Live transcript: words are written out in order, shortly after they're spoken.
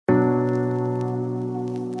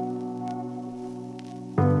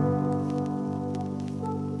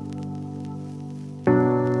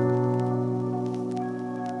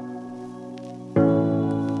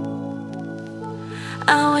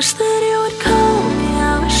I wish that you would call me,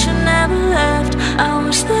 I wish you never left. I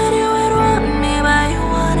wish that you would want me, but you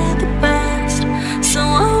wanted the best. So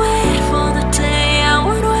I'll wait for the day, I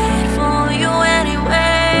would wait for you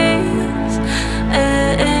anyways.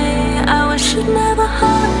 I wish you'd never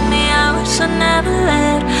hurt me, I wish I never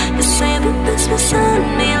let you say that this was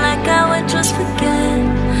on me, like I would just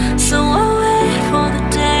forget. So I'll wait for the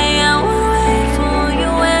day, I would wait for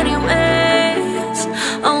you anyways.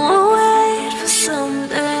 I won't wait for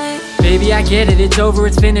someday. Baby, I get it, it's over,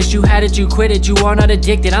 it's finished. You had it, you quit it, you are not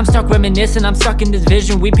addicted. I'm stuck reminiscing, I'm stuck in this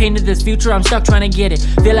vision. We painted this future, I'm stuck trying to get it.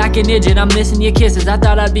 Feel like an idiot, I'm missing your kisses. I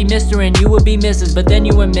thought I'd be Mr. and you would be Mrs. But then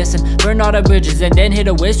you were missing. Burned all the bridges and then hit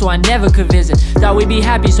a wish so I never could visit. Thought we'd be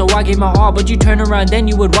happy so I gave my all, but you turn around then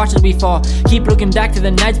you would watch as we fall. Keep looking back to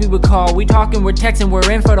the nights we would call. We talking, we're texting, we're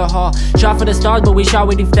in for the haul. Shot for the stars but we shot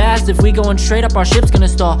way too fast. If we going straight up our ship's gonna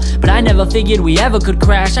stall. But I never figured we ever could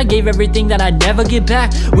crash. I gave everything that I'd never get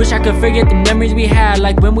back. Wish I could forget the memories we had,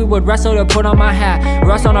 like when we would wrestle to put on my hat.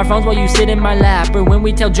 Rust on our phones while you sit in my lap. Or when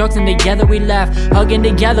we tell jokes and together we laugh. Hugging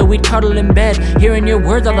together, we'd cuddle in bed. Hearing your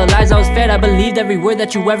words, all the lies I was fed. I believed every word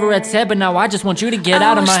that you ever had said. But now I just want you to get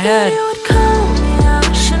out of my head. I wish that you would call me, I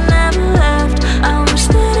wish you never left. I wish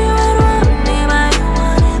that you would want me, but you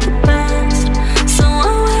wanted the best. So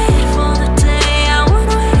I'll wait for the day, I would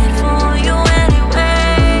wait for you anyways.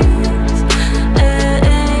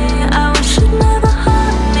 I wish you'd never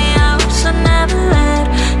hurt me, I wish I never let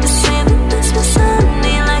you say that this was on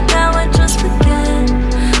me, like I would just forget.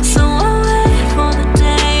 So I'll wait for the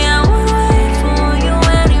day, I would wait for you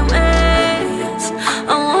anyways.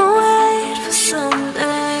 I won't wait for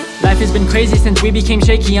someday. Life has been crazy since we became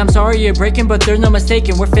shaky. I'm sorry you're breaking, but there's no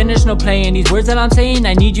mistaking. We're finished, no playing. These words that I'm saying,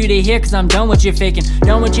 I need you to hear, cause I'm done with your faking.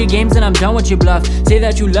 Done with your games and I'm done with your bluff. Say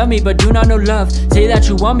that you love me, but do not know love. Say that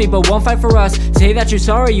you want me, but won't fight for us. Say that you're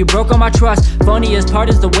sorry, you broke all my trust. Funniest part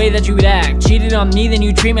is the way that you would act. Cheated on me, then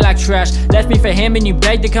you treat me like trash. Left me for him and you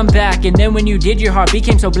begged to come back. And then when you did, your heart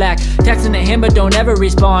became so black. Texting to him, but don't ever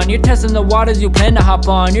respond. You're testing the waters you plan to hop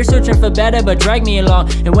on. You're searching for better, but drag me along.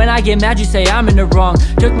 And when I get mad, you say I'm in the wrong.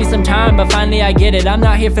 Took me some time, but finally I get it. I'm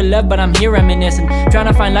not here for love, but I'm here reminiscing. Trying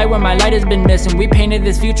to find light where my light has been missing. We painted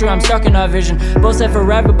this future, I'm stuck in our vision. Both said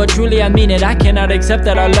forever, but truly I mean it. I cannot accept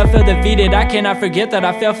that our love felt defeated. I cannot forget that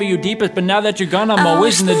I fell for you deepest. But now that you're gone, I'm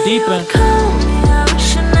always in the deep end. Call me, I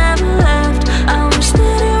wish you never left. I wish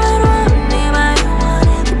that you would want me, but you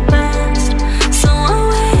wanted the best. So I'll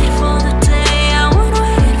wait for the day, I would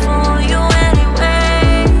wait for you anyways.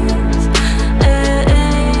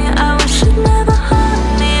 I wish you'd never hurt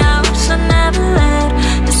me, I wish I never let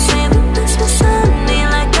you say that this was on me,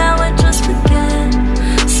 like I would just forget.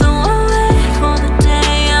 So I'll wait for the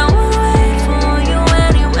day, I would wait for you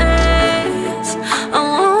anyways. I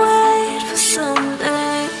won't wait for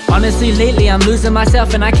someday. Honestly, lately I'm losing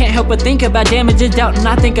myself and I can't help but think about damage and doubt. And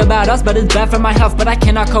I think about us, but it's bad for my health. But I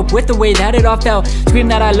cannot cope with the way that it all felt. Scream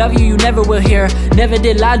that I love you, you never will hear. Never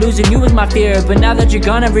did lie, losing you was my fear. But now that you're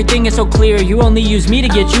gone, everything is so clear. You only use me to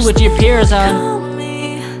get you with your peers. Call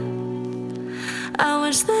me, I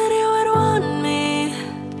wish that you would want me.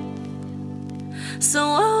 So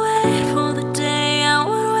I'll wait for